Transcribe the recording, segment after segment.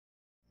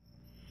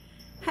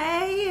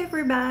Hey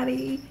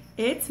everybody,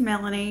 it's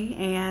Melanie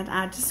and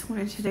I just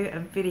wanted to do a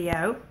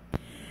video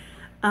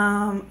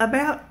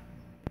about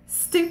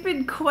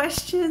stupid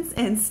questions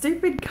and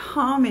stupid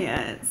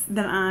comments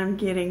that I'm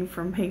getting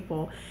from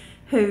people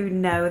who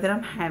know that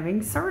I'm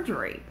having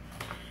surgery.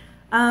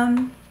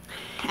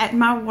 At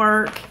my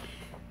work,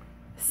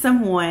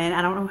 someone,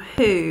 I don't know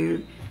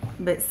who,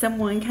 but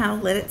someone kind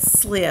of let it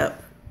slip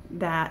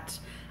that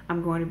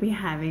I'm going to be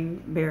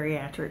having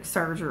bariatric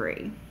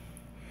surgery.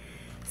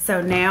 So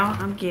now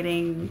I'm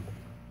getting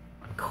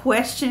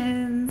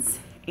questions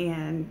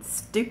and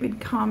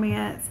stupid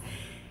comments,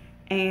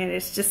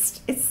 and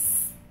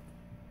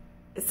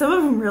some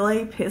of them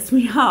really piss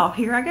me off.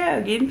 Here I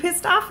go, getting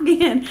pissed off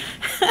again.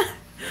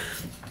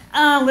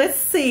 Let's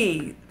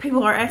see.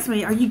 People are asking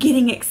me, are you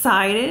getting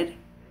excited?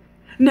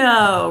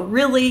 No,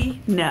 really?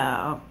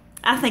 No.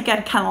 I think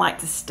I'd kind of like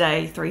to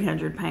stay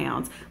 300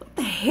 pounds. What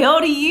the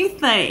hell do you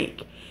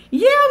think?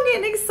 Yeah, I'm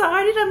getting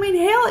excited. I mean,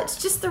 hell,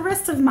 it's just the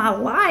rest of my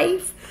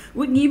life.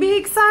 Wouldn't you be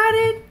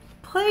excited?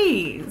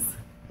 Please.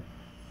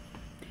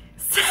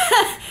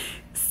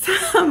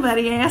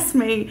 Somebody asked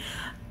me,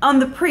 on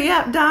the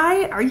pre-op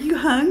diet, are you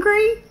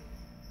hungry?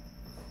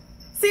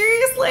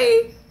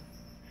 Seriously?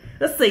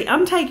 Let's see,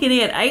 I'm taking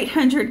in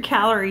 800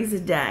 calories a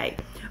day,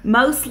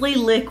 mostly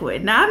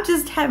liquid. Now, I'm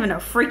just having a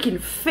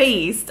freaking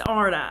feast,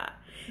 aren't I?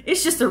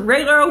 It's just a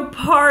regular old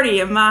party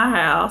in my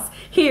house.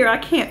 Here, I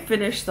can't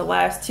finish the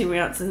last 2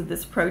 ounces of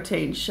this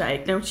protein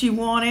shake. Don't you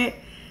want it?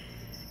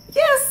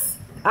 Yes,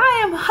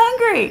 I am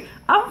hungry.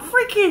 I'm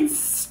freaking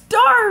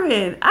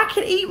starving. I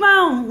could eat my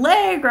own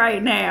leg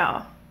right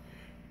now.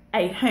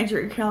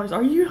 800 calories.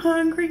 Are you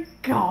hungry?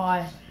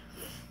 God.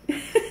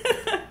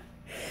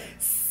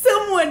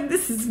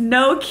 This is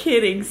no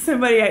kidding.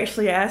 Somebody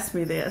actually asked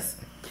me this.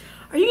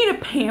 Are you going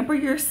to pamper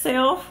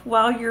yourself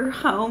while you're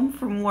home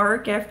from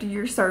work after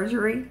your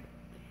surgery?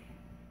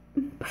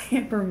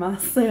 Pamper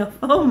myself.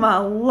 Oh my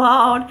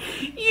Lord.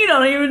 You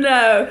don't even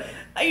know.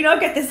 You know,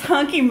 I've got this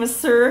hunky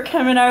masseur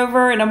coming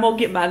over and I'm going to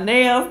get my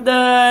nails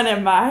done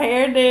and my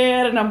hair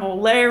done and I'm going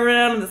to lay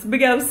around in this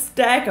big old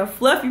stack of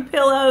fluffy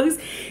pillows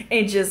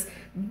and just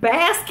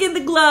bask in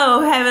the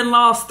glow, having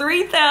lost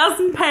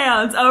 3,000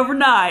 pounds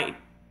overnight.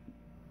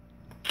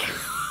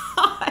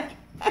 God,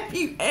 have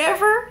you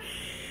ever?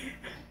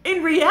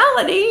 In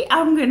reality,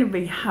 I'm going to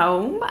be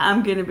home.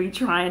 I'm going to be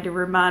trying to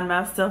remind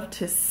myself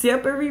to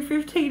sip every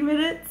 15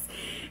 minutes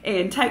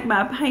and take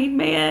my pain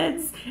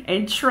meds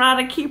and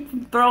try to keep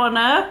from throwing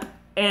up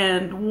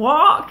and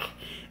walk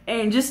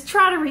and just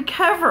try to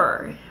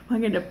recover. I'm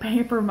going to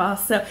pamper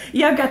myself.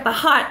 Yeah, I've got the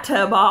hot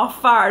tub all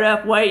fired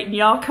up waiting.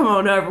 Y'all come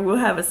on over. We'll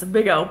have us a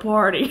big old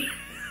party.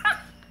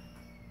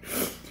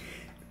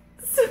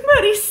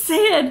 Somebody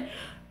said,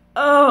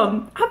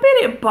 I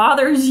bet it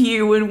bothers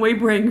you when we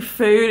bring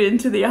food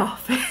into the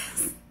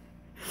office.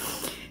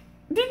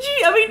 Did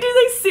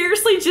they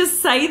seriously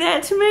just say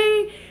that to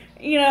me?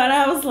 You know, and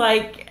I was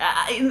like,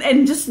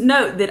 and just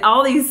note that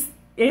all these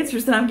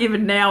answers that I'm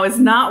giving now is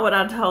not what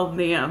I told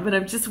them, but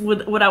I'm just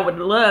what I would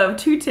love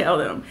to tell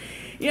them.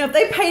 You know, if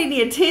they paid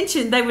any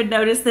attention, they would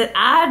notice that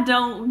I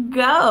don't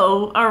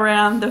go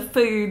around the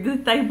food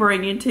that they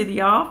bring into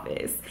the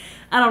office.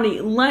 I don't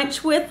eat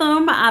lunch with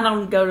them. I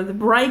don't go to the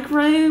break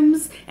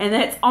rooms, and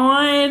that's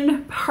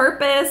on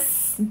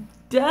purpose.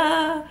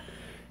 Duh.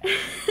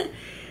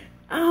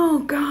 Oh,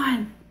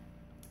 God.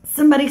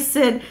 Somebody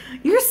said,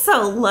 you're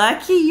so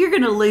lucky. You're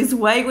going to lose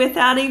weight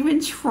without even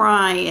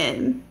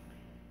trying.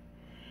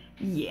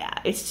 Yeah,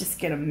 it's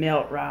just going to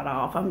melt right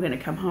off. I'm going to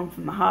come home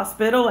from the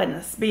hospital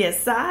and be a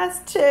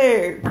size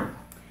 2.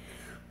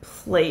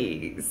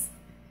 Please.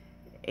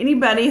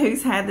 Anybody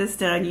who's had this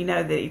done, you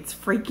know that it's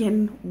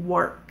freaking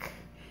work.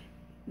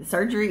 The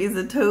surgery is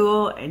a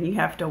tool and you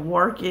have to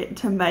work it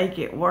to make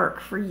it work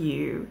for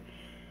you.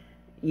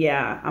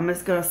 Yeah, I'm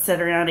just going to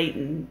sit around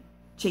eating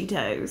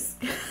Cheetos.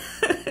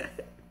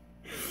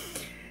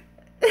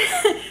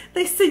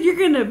 They said you're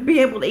going to be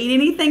able to eat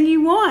anything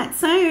you want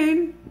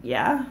soon.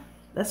 Yeah,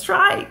 that's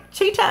right.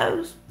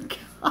 Cheetos.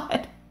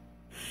 God.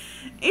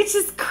 It's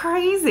just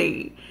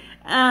crazy.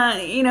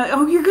 You know,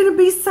 oh, you're going to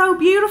be so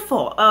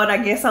beautiful. Oh, and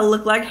I guess I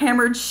look like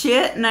hammered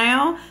shit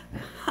now.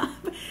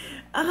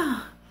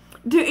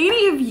 Have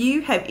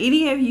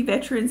any of you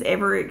veterans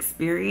ever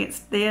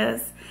experienced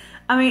this?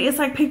 I mean, it's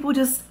like people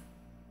just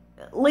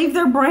leave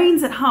their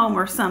brains at home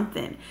or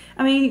something.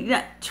 I mean,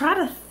 try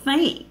to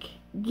think.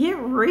 Get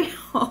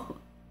real.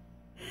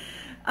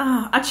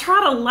 I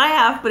try to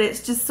laugh, but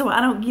it's just so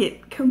I don't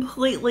get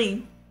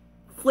completely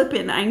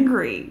flippin'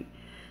 angry.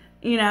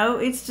 You know,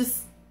 it's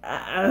just...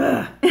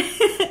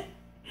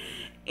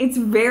 It's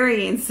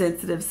very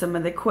insensitive, some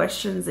of the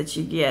questions that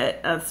you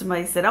get.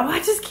 Somebody said, oh, I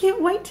just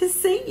can't wait to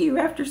see you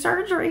after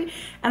surgery.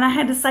 And I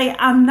had to say,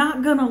 I'm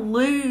not going to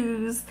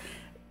lose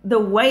the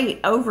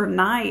weight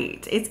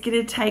overnight. It's going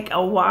to take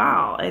a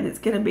while, and it's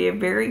going to be a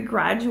very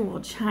gradual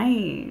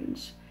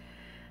change.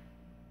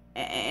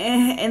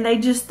 And they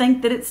just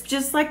think that it's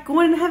just like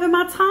going and having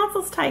my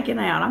tonsils taken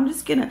out. I'm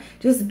just going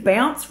to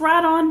bounce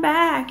right on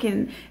back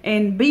and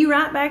be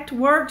right back to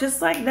work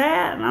just like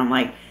that. And I'm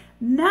like,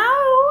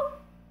 No,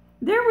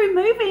 they're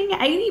removing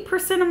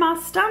 80% of my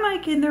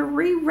stomach and they're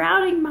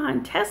rerouting my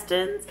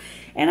intestines,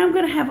 and I'm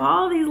going to have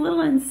all these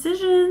little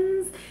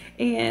incisions,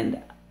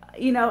 and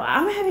you know,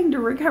 I'm having to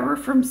recover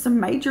from some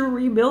major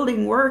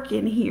rebuilding work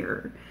in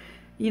here.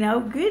 You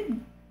know, good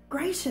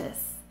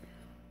gracious.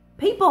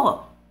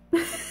 People,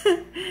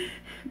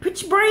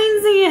 put your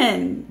brains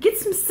in. Get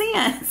some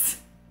sense.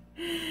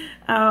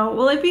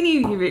 Well, if any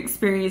of you have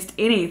experienced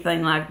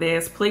anything like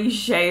this, please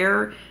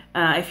share.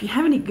 If you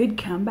have any good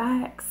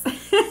comebacks.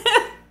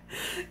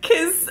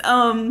 Because,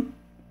 I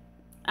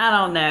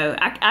don't know.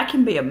 I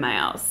can be a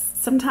mouse.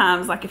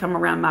 Sometimes, like if I'm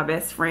around my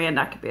best friend,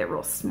 I could be a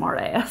real smart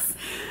ass.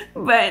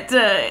 But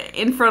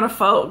in front of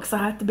folks, I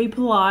have to be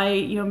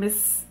polite. You know,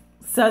 Miss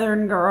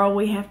Southern girl,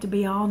 we have to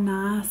be all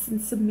nice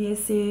and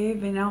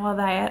submissive and all of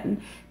that,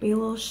 and be a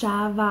little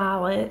shy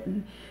violet.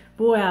 And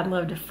boy, I'd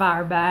love to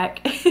fire back.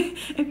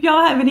 If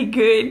y'all have any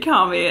good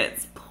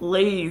comments,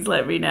 please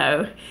let me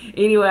know.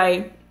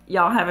 Anyway,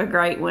 y'all have a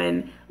great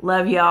one.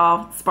 Love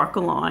y'all.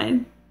 Sparkle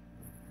on.